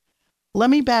 Now, let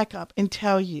me back up and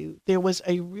tell you there was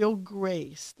a real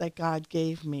grace that God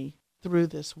gave me through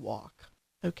this walk.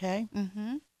 Okay?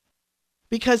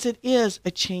 Because it is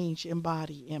a change in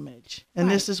body image. And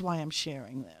this is why I'm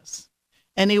sharing this.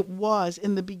 And it was,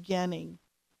 in the beginning,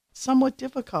 somewhat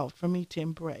difficult for me to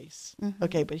embrace.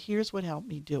 Okay, but here's what helped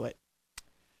me do it.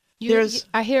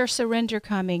 I hear surrender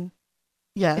coming.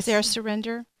 Yes. Is there a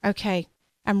surrender? Okay.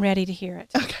 I'm ready to hear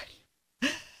it. Okay.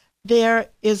 There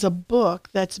is a book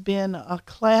that's been a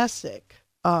classic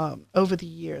over the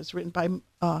years, written by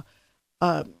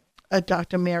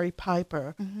Dr. Mary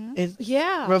Piper. It's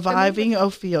Reviving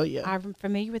Ophelia. I'm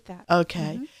familiar with that.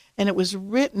 Okay. And it was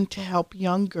written to help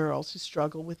young girls who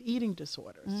struggle with eating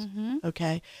disorders.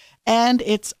 Okay. And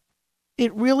it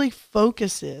really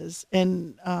focuses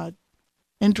and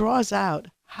draws out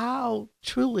how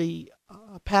truly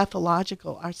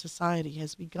pathological our society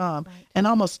has become and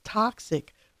almost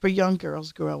toxic for young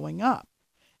girls growing up.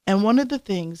 And one of the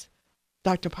things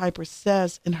Dr. Piper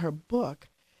says in her book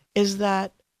is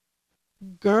that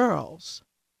girls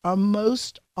are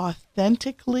most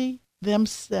authentically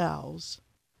themselves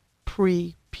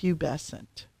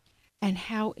prepubescent. And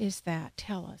how is that?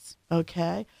 Tell us.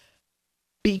 Okay?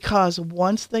 Because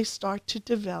once they start to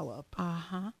develop,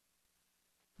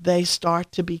 they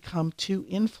start to become too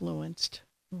influenced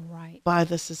by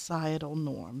the societal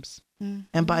norms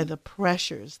and by the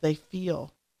pressures they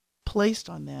feel placed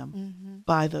on them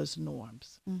by those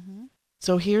norms.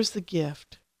 So here's the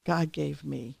gift God gave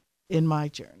me in my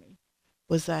journey,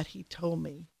 was that he told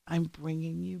me, I'm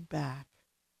bringing you back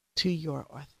to your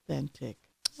authentic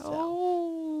self.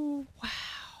 Oh,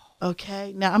 wow.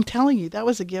 Okay. Now I'm telling you, that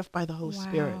was a gift by the Holy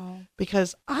Spirit,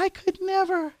 because I could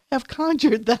never have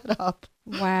conjured that up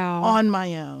on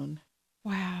my own.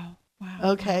 Wow.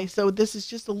 Okay. So this is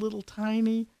just a little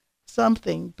tiny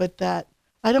something, but that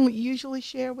I don't usually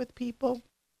share with people,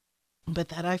 but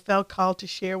that I felt called to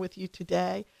share with you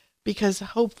today, because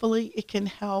hopefully it can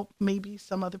help maybe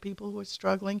some other people who are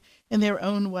struggling in their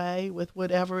own way with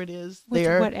whatever it is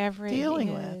they're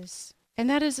dealing with. And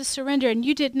that is a surrender. And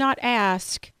you did not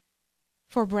ask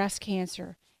for breast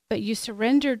cancer, but you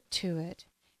surrendered to it.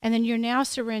 And then you're now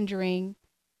surrendering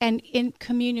and in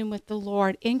communion with the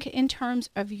Lord in terms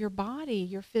of your body,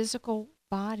 your physical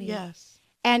body. Yes.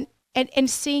 And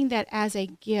seeing that as a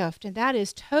gift. And that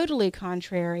is totally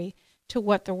contrary to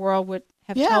what the world would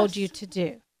have told you to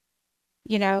do.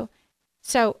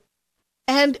 So.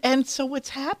 And so what's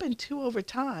happened too over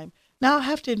time, now I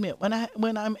have to admit,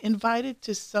 when I'm invited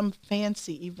to some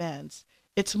fancy events,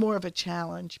 it's more of a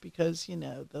challenge because,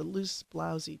 the loose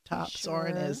blousy tops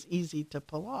aren't as easy to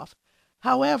pull off.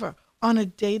 However, on a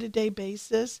day-to-day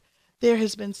basis, there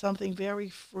has been something very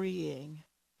freeing.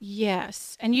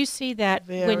 Yes, and you see that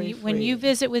when you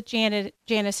visit with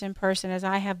Janice in person, as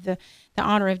I have the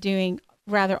honor of doing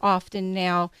rather often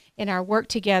now in our work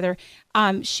together.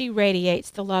 She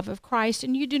radiates the love of Christ,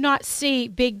 and you do not see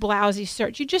big blousy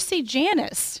shirts. You just see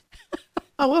Janice.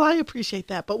 Oh, well, I appreciate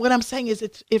that. But what I'm saying is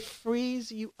it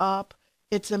frees you up.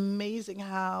 It's amazing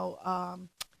how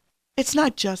it's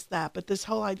not just that, but this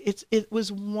whole idea, it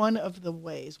was one of the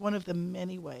ways, one of the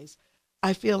many ways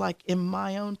I feel like in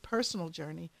my own personal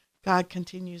journey, God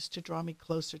continues to draw me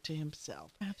closer to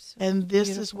himself. Absolutely. And this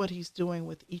Beautiful. is what he's doing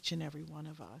with each and every one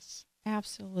of us.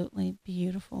 Absolutely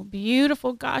beautiful.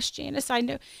 Beautiful. Gosh, Janice, I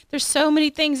know there's so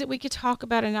many things that we could talk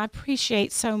about, and I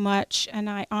appreciate so much, and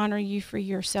I honor you for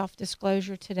your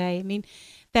self-disclosure today. I mean,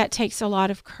 that takes a lot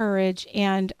of courage,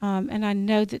 and I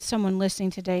know that someone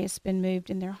listening today has been moved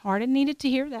in their heart and needed to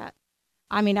hear that.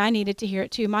 I mean, I needed to hear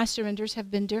it too. My surrenders have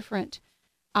been different,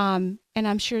 and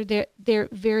I'm sure they're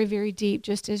very, very deep,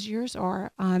 just as yours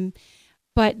are.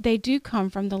 But they do come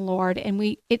from the Lord,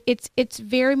 and it's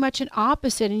very much an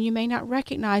opposite, and you may not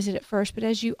recognize it at first, but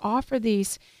as you offer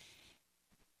these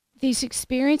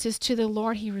experiences to the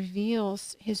Lord, he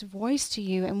reveals his voice to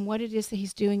you and what it is that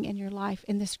he's doing in your life,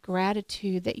 and this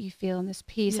gratitude that you feel and this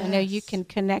peace. Yes. I know you can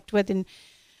connect with and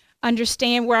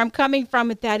understand where I'm coming from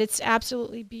with that. It's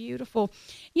absolutely beautiful.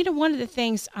 You know, one of the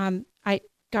things, I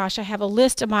have a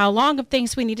list a mile long of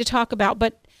things we need to talk about,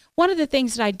 but one of the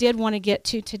things that I did want to get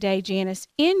to today, Janice,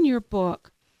 in your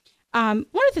book, one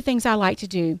of the things I like to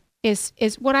do is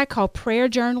what I call prayer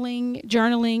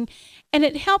journaling, and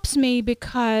it helps me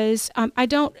because I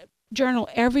don't journal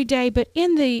every day, but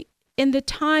in the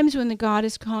times when the God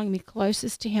is calling me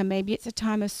closest to him, maybe it's a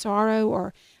time of sorrow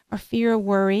or fear or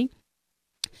worry,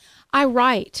 I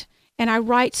write, and I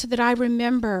write so that I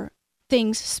remember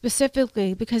things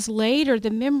specifically, because later the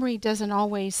memory doesn't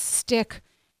always stick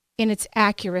in its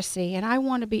accuracy, and I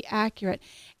want to be accurate.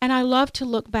 And I love to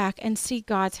look back and see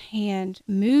God's hand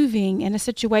moving in a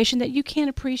situation that you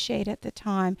can't appreciate at the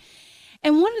time.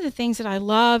 And one of the things that I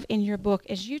love in your book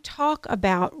is you talk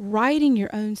about writing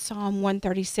your own Psalm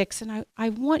 136, and I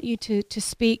want you to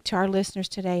speak to our listeners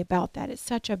today about that. It's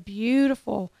such a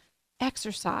beautiful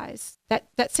exercise.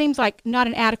 That seems like not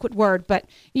an adequate word, but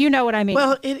you know what I mean.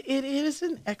 Well, it is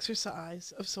an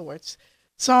exercise of sorts.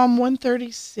 Psalm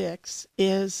 136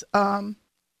 is,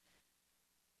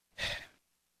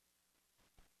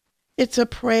 it's a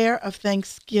prayer of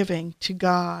thanksgiving to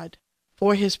God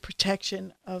for his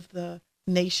protection of the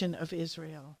nation of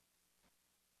Israel.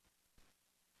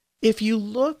 If you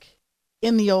look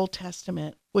in the Old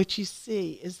Testament, what you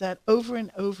see is that over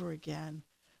and over again,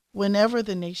 whenever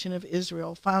the nation of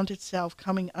Israel found itself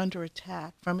coming under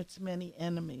attack from its many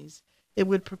enemies, it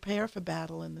would prepare for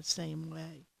battle in the same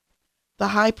way. The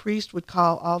high priest would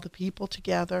call all the people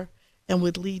together and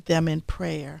would lead them in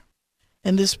prayer.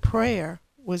 And this prayer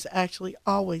was actually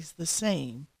always the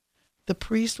same. The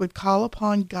priest would call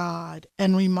upon God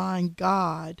and remind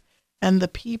God and the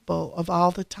people of all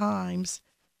the times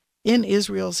in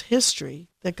Israel's history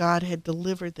that God had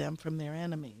delivered them from their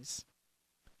enemies.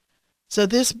 So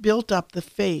this built up the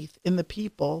faith in the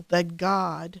people that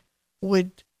God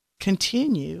would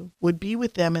be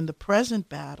with them in the present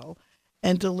battle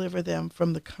and deliver them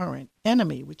from the current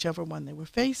enemy, whichever one they were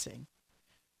facing.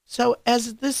 So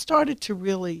as this started to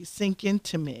really sink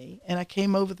into me, and I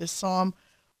came over the Psalm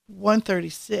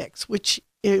 136, which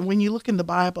when you look in the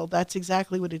Bible, that's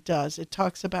exactly what it does. It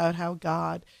talks about how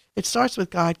it starts with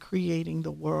God creating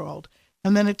the world,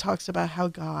 and then it talks about how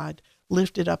God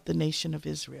lifted up the nation of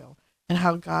Israel and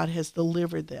how God has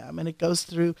delivered them. And it goes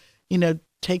through,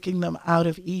 taking them out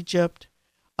of Egypt,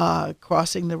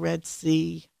 crossing the Red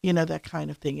Sea, that kind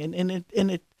of thing. And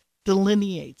it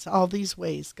delineates all these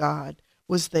ways God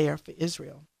was there for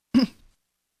Israel.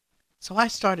 So I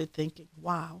started thinking,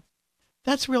 wow,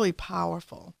 that's really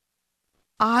powerful.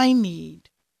 I need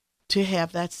to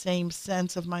have that same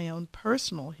sense of my own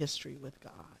personal history with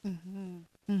God. Mm-hmm.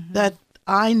 Mm-hmm. That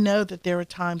I know that there are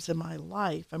times in my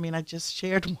life, I just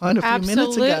shared one a few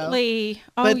minutes ago. Absolutely.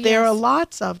 But there are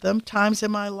lots of them, times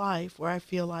in my life where I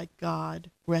feel like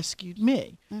God rescued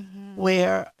me,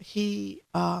 where he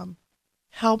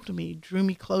helped me, drew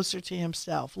me closer to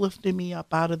himself, lifted me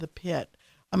up out of the pit.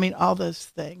 All those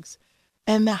things.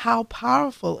 And how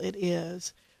powerful it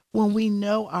is when we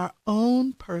know our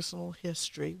own personal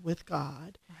history with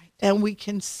God, right, and we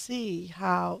can see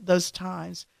how those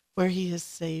times where he has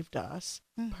saved us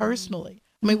personally.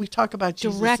 We talk about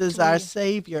Jesus directly as our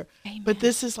Savior, Amen. But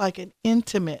this is like an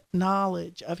intimate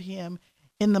knowledge of him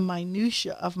in the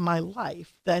minutia of my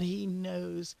life, that he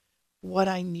knows what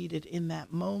I needed in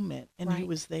that moment, and right, he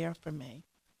was there for me.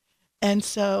 And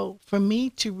so for me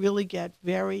to really get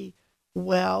very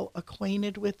well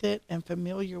acquainted with it and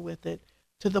familiar with it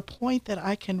to the point that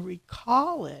I can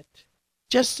recall it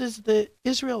just as the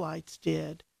Israelites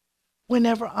did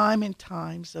whenever I'm in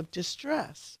times of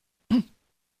distress.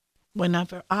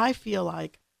 Whenever I feel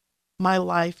like my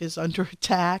life is under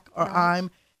attack or right,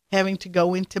 I'm having to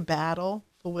go into battle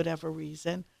for whatever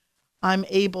reason, I'm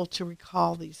able to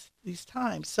recall these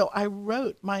times. So I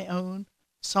wrote my own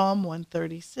Psalm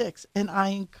 136, and I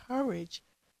encourage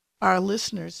our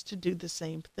listeners to do the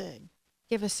same thing.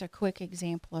 Give us a quick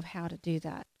example of how to do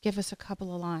that. Give us a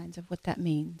couple of lines of what that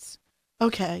means.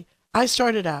 Okay. I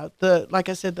started out, like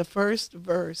I said, the first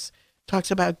verse talks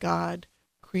about God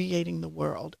creating the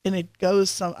world. And it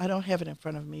goes I don't have it in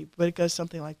front of me, but it goes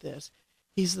something like this.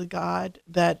 He's the God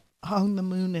that hung the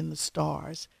moon and the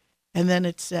stars. And then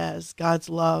it says, God's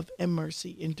love and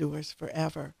mercy endures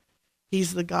forever.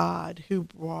 He's the God who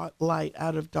brought light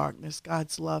out of darkness.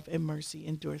 God's love and mercy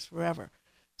endures forever.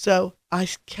 So I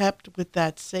kept with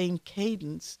that same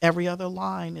cadence. Every other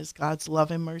line is God's love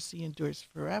and mercy endures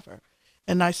forever.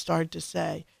 And I started to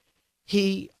say,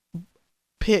 he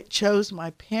chose my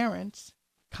parents,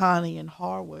 Connie and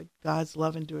Harwood, God's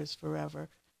love endures forever.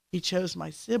 He chose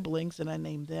my siblings, and I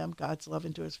named them God's love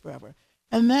endures forever.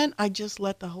 And then I just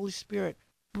let the Holy Spirit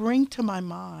bring to my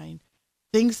mind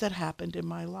things that happened in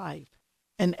my life.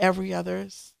 And every other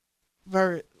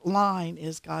line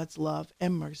is God's love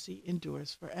and mercy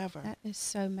endures forever. That is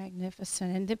so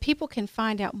magnificent. And the people can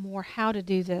find out more how to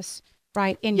do this,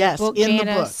 right, in yes, your book, in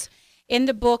Janice. The book. In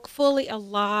the book, Fully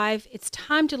Alive, It's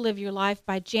Time to Live Your Life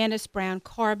by Janice Brown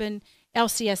Carbon,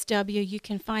 LCSW. You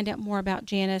can find out more about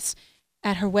Janice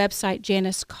at her website,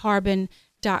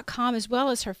 janicecarbon.com, as well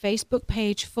as her Facebook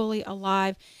page, Fully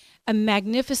Alive, a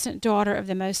magnificent daughter of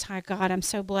the Most High God. I'm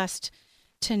so blessed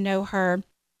to know her.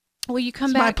 Will you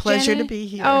come back, It's my pleasure Janet? to be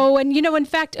here. Oh, and in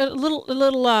fact, a little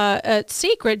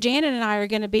secret. Janet and I are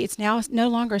going to be. It's now no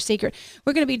longer a secret.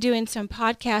 We're going to be doing some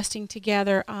podcasting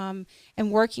together, and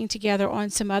working together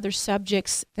on some other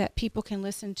subjects that people can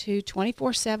listen to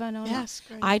 24/7 on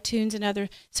iTunes and other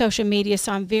social media.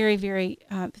 So I'm very, very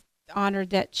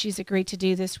honored that she's agreed to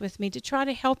do this with me, to try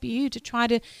to help you, to try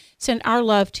to send our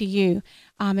love to you,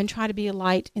 and try to be a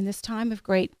light in this time of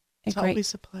great. It's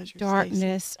always a pleasure,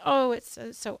 darkness. Stacey. Oh, it's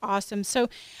so awesome. So,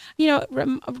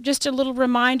 just a little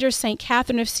reminder, St.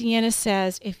 Catherine of Siena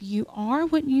says, if you are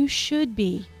what you should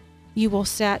be, you will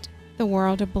set the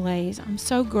world ablaze. I'm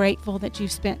so grateful that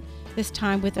you've spent this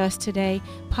time with us today.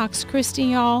 Pax Christi,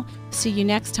 y'all. See you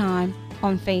next time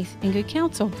on Faith and Good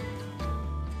Counsel.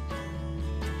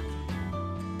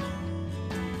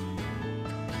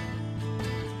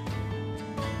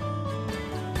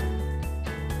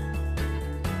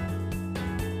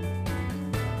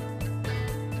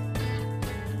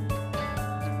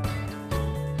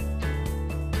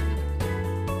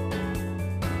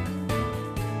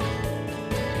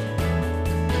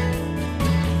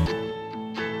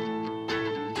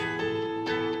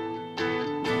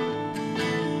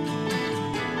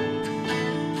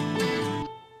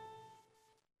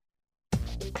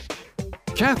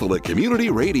 Catholic Community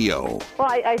Radio. Well,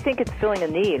 I think it's filling a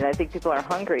need, and I think people are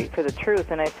hungry for the truth,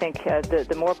 and I think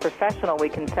the more professional we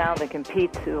can sound and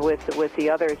compete with the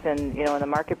others in the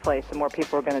marketplace, the more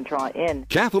people are going to draw in.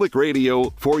 Catholic Radio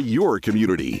for your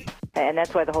community. And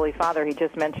that's why the Holy Father, he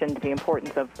just mentioned the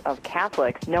importance of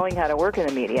Catholics knowing how to work in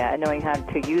the media and knowing how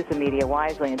to use the media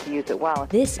wisely and to use it well.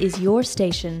 This is your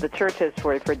station. The Church has,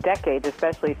 for decades,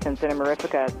 especially since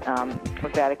Intermarifica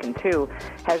with Vatican II,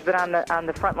 has been on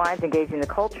the front lines engaging the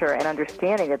culture and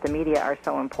understanding that the media are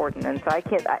so important. And so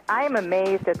I am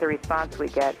amazed at the response we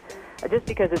get, just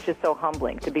because it's just so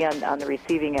humbling to be on the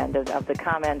receiving end of the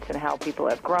comments and how people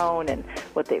have grown and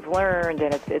what they've learned,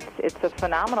 and it's a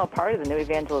phenomenal part of the new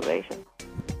evangelization.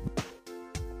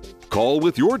 Call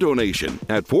with your donation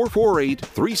at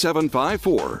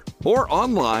 448-3754 or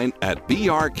online at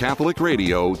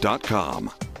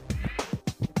brcatholicradio.com.